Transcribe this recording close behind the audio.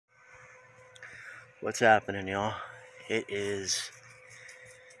What's happening, y'all? It is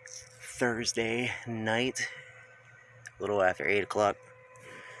Thursday night, a little after 8 o'clock.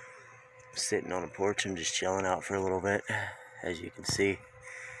 I'm sitting on the porch. I'm just chilling out for a little bit. As you can see,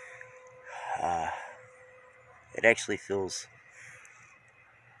 uh, it actually feels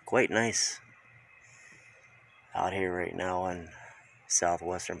quite nice out here right now in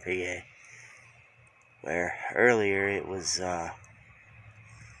southwestern PA, where earlier it was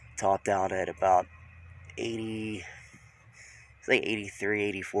topped out at about 80, it's like 83,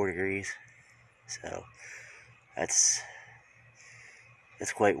 84 degrees. So that's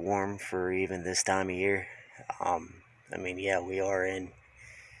quite warm for even this time of year. Yeah, we are in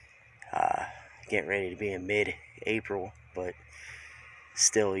getting ready to be in mid-April, but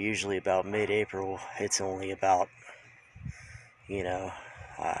still, usually about mid-April, it's only about, you know,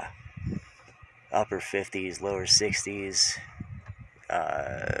 uh, upper 50s, lower 60s,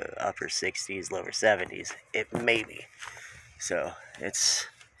 upper 60s, lower 70s, it maybe. So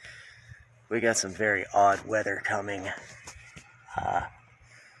we got some very odd weather coming.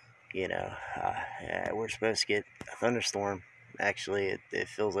 Yeah, we're supposed to get a thunderstorm. Actually, it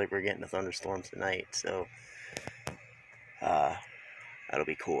feels like we're getting a thunderstorm tonight, so that'll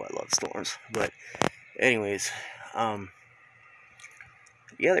be cool. I love storms. But anyways,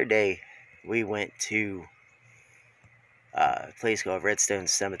 the other day we went to a place called Redstone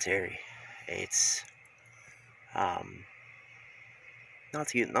Cemetery. It's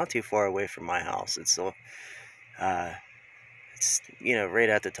not too far away from my house. It's right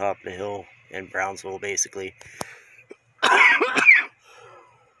at the top of the hill in Brownsville, basically.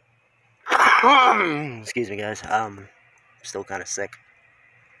 Excuse me, guys. Still kind of sick,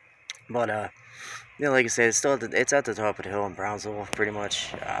 but like I said, it's at the top of the hill in Brownsville, pretty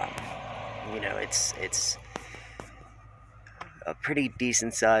much. It's a pretty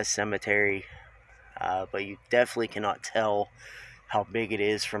decent sized cemetery, but you definitely cannot tell how big it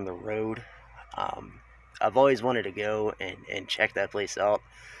is from the road. I've always wanted to go and check that place out.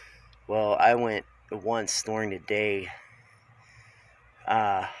 Well, I went once during the day,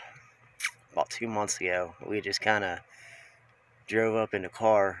 about 2 months ago. We just kind of drove up in the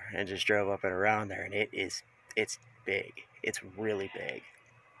car and just drove up and around there, and it's big. It's really big.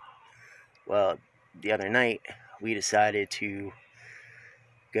 Well, the other night we decided to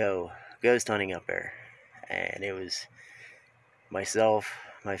go ghost hunting up there, and it was myself,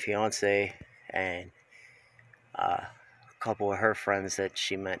 my fiance, and a couple of her friends that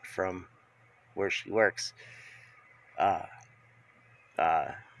she met from where she works. Uh,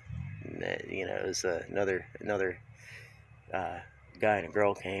 uh, it was another guy and a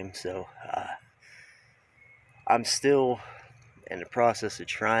girl came. So I'm still in the process of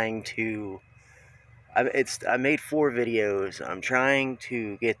trying to. I made 4 videos. I'm trying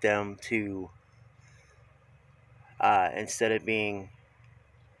to get them to instead of being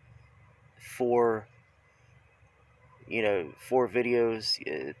 4 videos.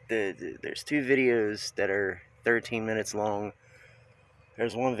 There's 2 videos that are 13 minutes long.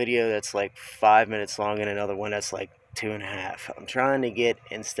 There's one video that's like 5 minutes long, and another one that's like 2.5. I'm trying to get,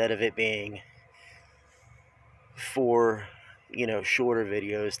 instead of it being 4 shorter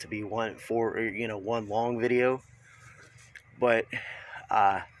videos, to be one long video. But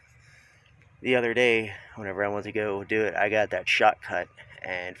the other day, whenever I went to go do it, I got that shot cut,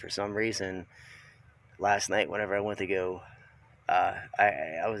 and for some reason last night, whenever I went to go,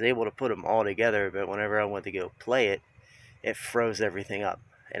 I was able to put them all together, but whenever I went to go play it, it froze everything up,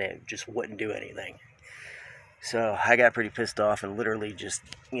 and it just wouldn't do anything. So I got pretty pissed off and literally just,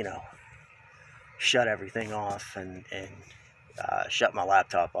 shut everything off and shut my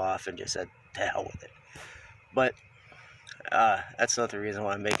laptop off and just said, to hell with it. But that's not the reason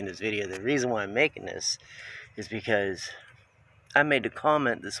why I'm making this video. The reason why I'm making this is because I made a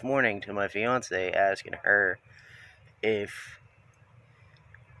comment this morning to my fiance asking her if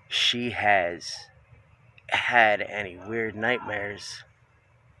she has had any weird nightmares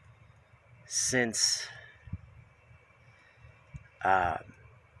since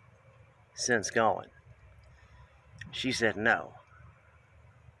going. She said no,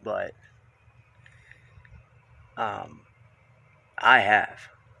 but I have.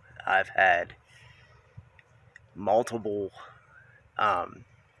 I've had multiple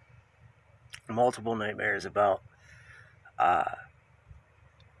nightmares about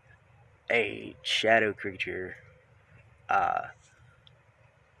a shadow creature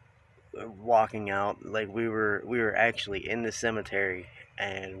walking out. Like we were actually in the cemetery,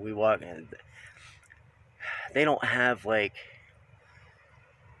 and we walked. They don't have like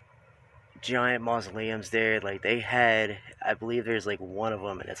giant mausoleums there. Like they had, I believe there's like one of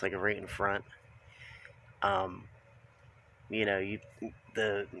them, and it's like right in front. You know,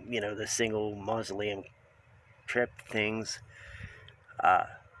 the single mausoleum crypt things. Uh,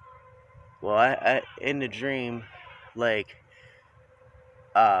 well, I in the dream, like,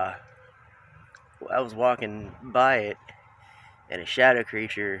 uh, I was walking by it, and a shadow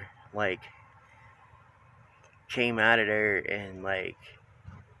creature like came out of there and like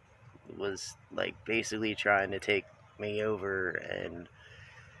was like basically trying to take me over, and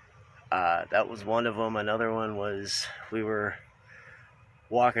that was one of them. Another one was we were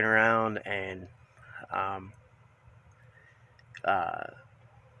walking around, and um, uh,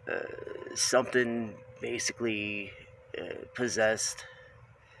 something basically possessed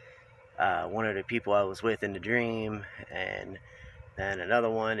one of the people I was with in the dream, and then another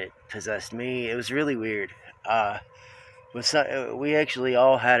one, it possessed me. It was really weird. We actually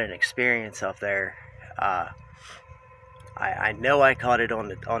all had an experience up there. Uh, I know I caught it on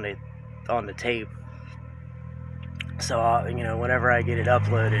the tape. So whenever I get it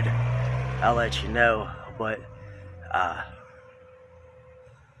uploaded, I'll let you know. But uh,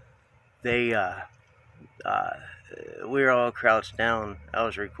 they we were all crouched down. I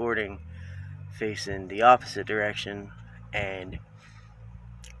was recording facing the opposite direction, and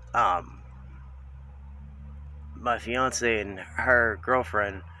um, my fiance and her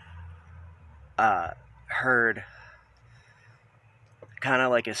girlfriend heard kind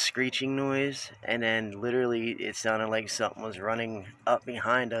of like a screeching noise, and then literally it sounded like something was running up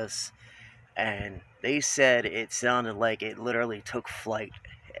behind us, and they said it sounded like it literally took flight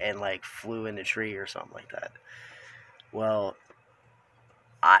and like flew in the tree or something like that. Well,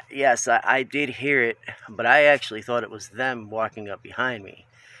 I did hear it, but I actually thought it was them walking up behind me.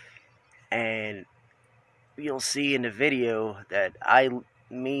 And you'll see in the video that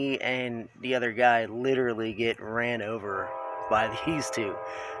me and the other guy literally get ran over by these two.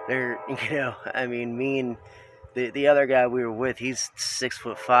 They're, I mean, me and the other guy we were with, he's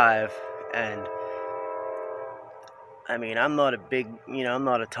 6'5", and I mean, I'm not a big, I'm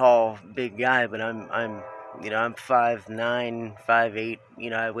not a tall, big guy, but I'm 5'9", 5'8",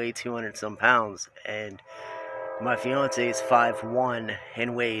 I weigh 200 some pounds, and my fiance is 5'1"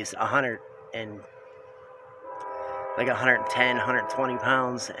 and weighs 110, 120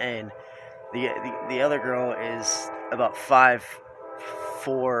 pounds, and the other girl is about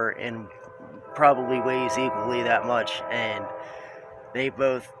 5'4" and probably weighs equally that much, and they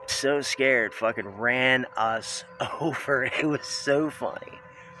both, so scared, fucking ran us over. It was so funny.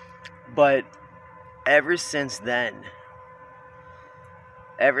 But ever since that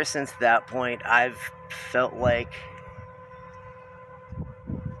point, I've felt like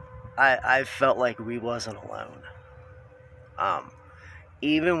we wasn't alone.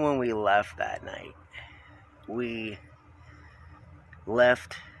 Even when we left that night, we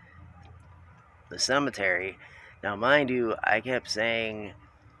left the cemetery. Now, mind you, I kept saying,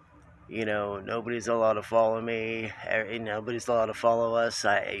 nobody's allowed to follow me. Nobody's allowed to follow us.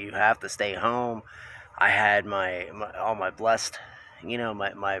 You have to stay home. I had all my blessed,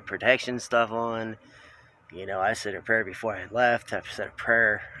 my protection stuff on. I said a prayer before I left. I said a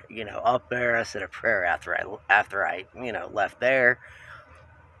prayer, up there. I said a prayer after I left there.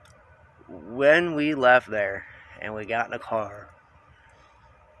 When we left there and we got in the car,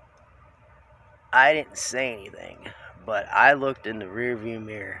 I didn't say anything, but I looked in the rearview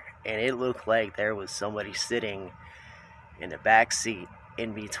mirror, and it looked like there was somebody sitting in the back seat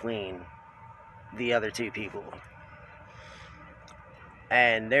in between the other two people.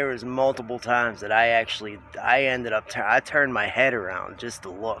 And there was multiple times that I turned my head around just to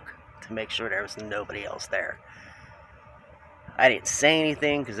look, to make sure there was nobody else there. I didn't say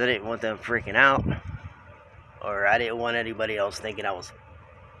anything because I didn't want them freaking out, or I didn't want anybody else thinking I was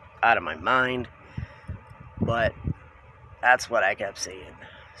out of my mind. But that's what I kept saying.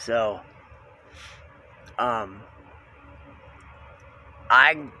 So, I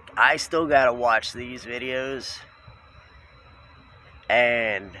still gotta watch these videos,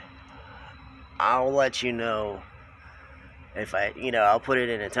 and I'll let you know if I'll put it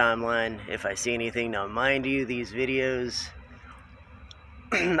in a timeline if I see anything. Now, mind you, these videos,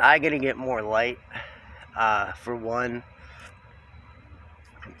 I gotta get more light, for one.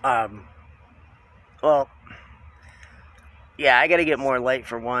 Well, yeah, I gotta get more light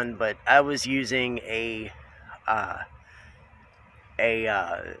for one, but I was using a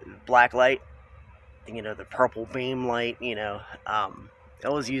black light, the purple beam light, I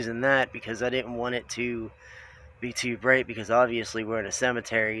was using that because I didn't want it to be too bright, because obviously we're in a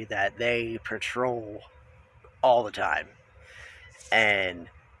cemetery that they patrol all the time, and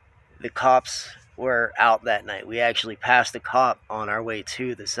the cops were out that night. We actually passed a cop on our way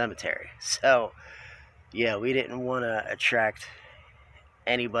to the cemetery, so yeah, we didn't want to attract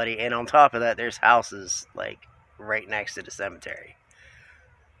anybody. And on top of that, there's houses like right next to the cemetery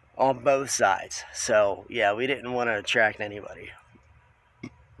on both sides. So yeah, we didn't want to attract anybody.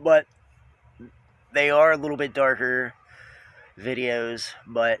 But they are a little bit darker videos,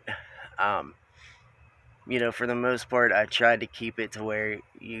 but um, for the most part, I tried to keep it to where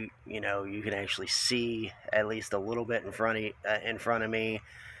you can actually see at least a little bit in front of me.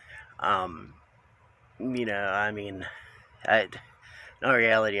 Um, I mean, I in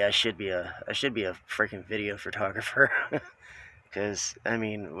reality, I should be a freaking video photographer. Because I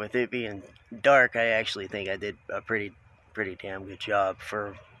mean, with it being dark, I actually think I did a pretty damn good job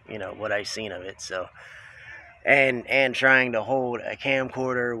for what I seen of it. So and trying to hold a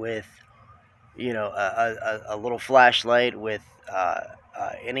camcorder with a little flashlight with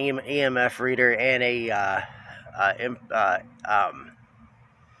an EMF reader and uh,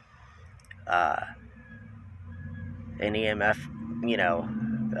 an EMF, you know,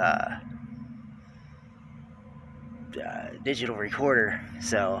 uh, digital recorder.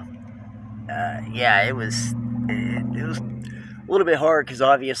 So yeah, it was a little bit hard because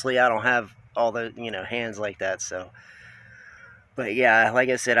obviously I don't have all the hands like that. So, but yeah, like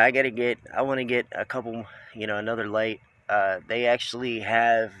I said, I want to get a couple, another light. They actually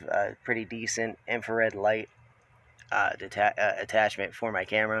have a pretty decent infrared light attachment for my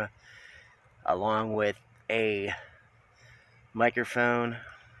camera, along with a microphone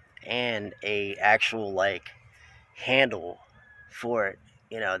and a actual like handle for it.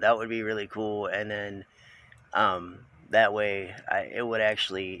 That would be really cool. And then that way it would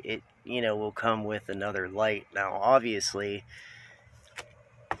actually will come with another light. Now obviously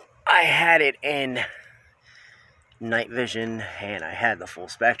I had it in night vision and I had the full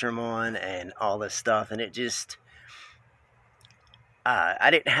spectrum on and all this stuff, and it just I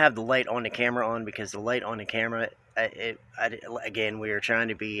didn't have the light on the camera on because the light on the camera again, we were trying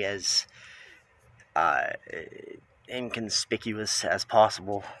to be as uh, inconspicuous as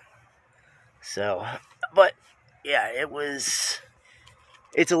possible. So, but yeah,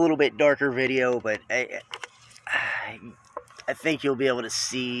 it's a little bit darker video, but I think you'll be able to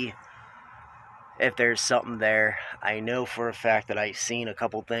see if there's something there. I know for a fact that I've seen a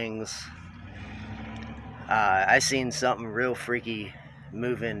couple things. I seen something real freaky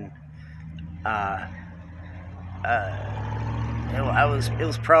moving. It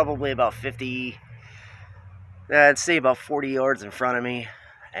was probably about 50. I'd say about 40 yards in front of me,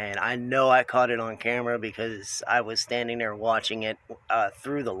 and I know I caught it on camera because I was standing there watching it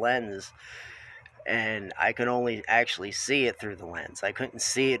through the lens, and I could only actually see it through the lens. I couldn't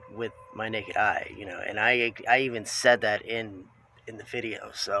see it with my naked eye, and I even said that in the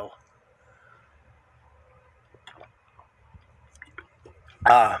video. So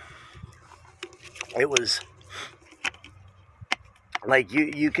it was like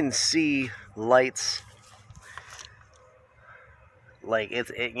you can see lights, like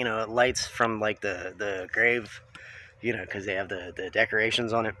it lights from like the grave, because they have the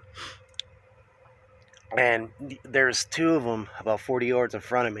decorations on it. And there's two of them about 40 yards in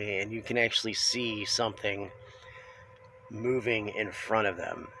front of me, and you can actually see something moving in front of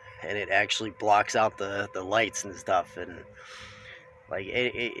them, and it actually blocks out the lights and stuff. And like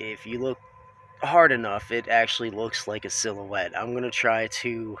if you look hard enough, it actually looks like a silhouette. I'm gonna try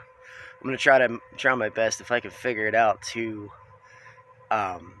my best, if I can figure it out, to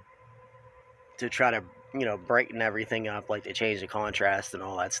try to brighten everything up, like to change the contrast and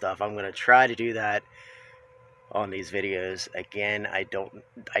all that stuff. I'm gonna try to do that on these videos. Again, I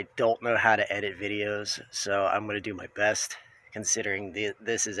don't know how to edit videos, so I'm gonna do my best, considering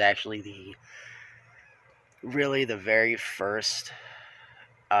this is actually really the very first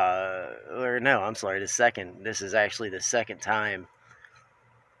or no, I'm sorry, this is actually the second time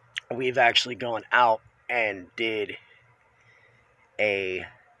we've actually gone out and did an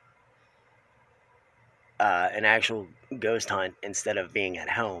actual ghost hunt instead of being at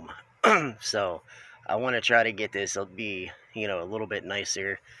home. So I want to try to get this. It'll be a little bit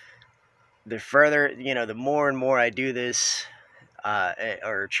nicer. The further, the more and more I do this,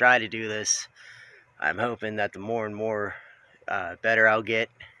 or try to do this, I'm hoping that the more and more better I'll get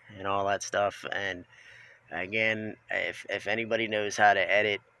and all that stuff. And again, if anybody knows how to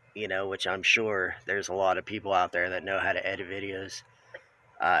edit, which I'm sure there's a lot of people out there that know how to edit videos,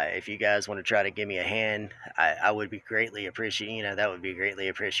 if you guys want to try to give me a hand, I would be greatly appreciated. That would be greatly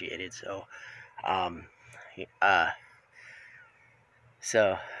appreciated. So,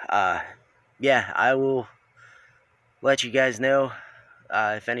 yeah, I will let you guys know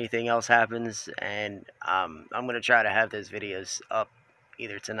if anything else happens, and I'm gonna try to have those videos up,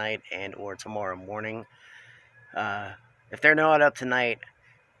 either tonight and or tomorrow morning. If they're not up tonight,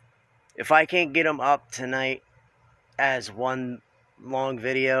 if I can't get them up tonight as one long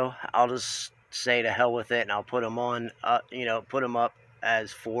video, I'll just say to hell with it, and I'll put them on, put them up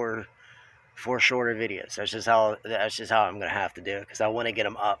as four shorter videos. That's just how I'm gonna have to do it, because I want to get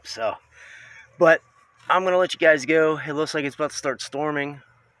them up. So, but I'm gonna let you guys go. It looks like it's about to start storming,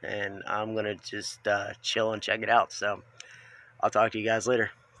 and I'm gonna just chill and check it out. So I'll talk to you guys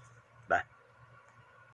later.